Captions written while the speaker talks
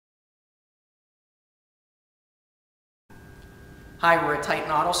Hi, we're at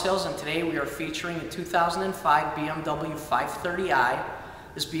Titan Auto Sales, and today we are featuring a 2005 BMW 530i.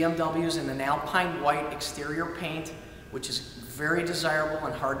 This BMW is in an Alpine white exterior paint, which is very desirable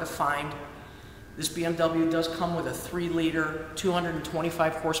and hard to find. This BMW does come with a 3-liter,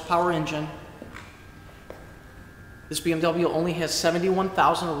 225 horsepower engine. This BMW only has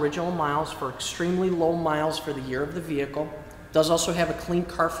 71,000 original miles for extremely low miles for the year of the vehicle. It does also have a clean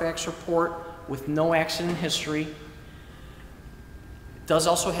Carfax report with no accident history. Does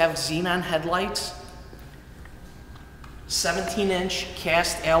also have xenon headlights, 17-inch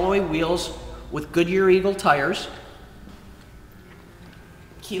cast alloy wheels with Goodyear Eagle tires,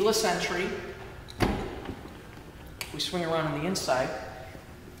 keyless entry. We swing around on the inside.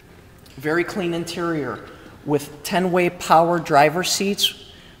 Very clean interior with 10-way power driver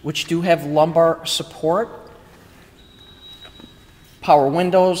seats, which do have lumbar support. Power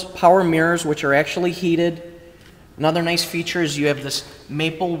windows, power mirrors, which are actually heated. Another nice feature is you have this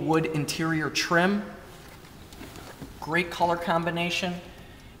maple wood interior trim. Great color combination.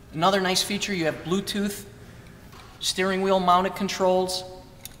 Another nice feature, you have Bluetooth steering wheel mounted controls,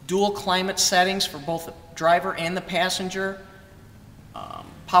 dual climate settings for both the driver and the passenger,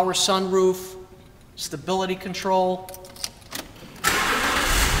 power sunroof, stability control.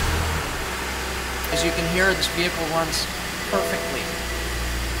 As you can hear, this vehicle runs perfectly.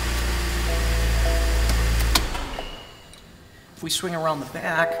 If we swing around the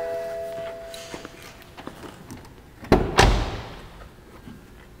back,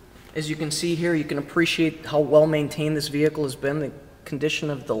 as you can see here, you can appreciate how well maintained this vehicle has been. The condition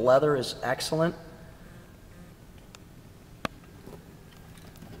of the leather is excellent.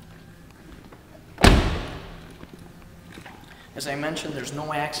 As I mentioned, there's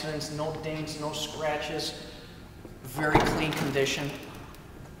no accidents, no dings, no scratches. Very clean condition.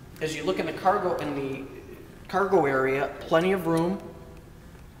 As you look in the cargo area, plenty of room.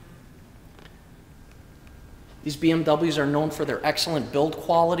 These BMWs are known for their excellent build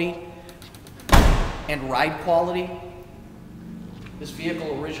quality and ride quality. This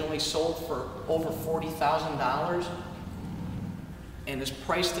vehicle originally sold for over $40,000 and is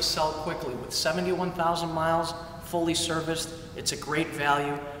priced to sell quickly. With 71,000 miles, fully serviced, it's a great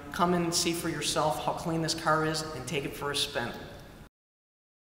value. Come in and see for yourself how clean this car is and take it for a spin.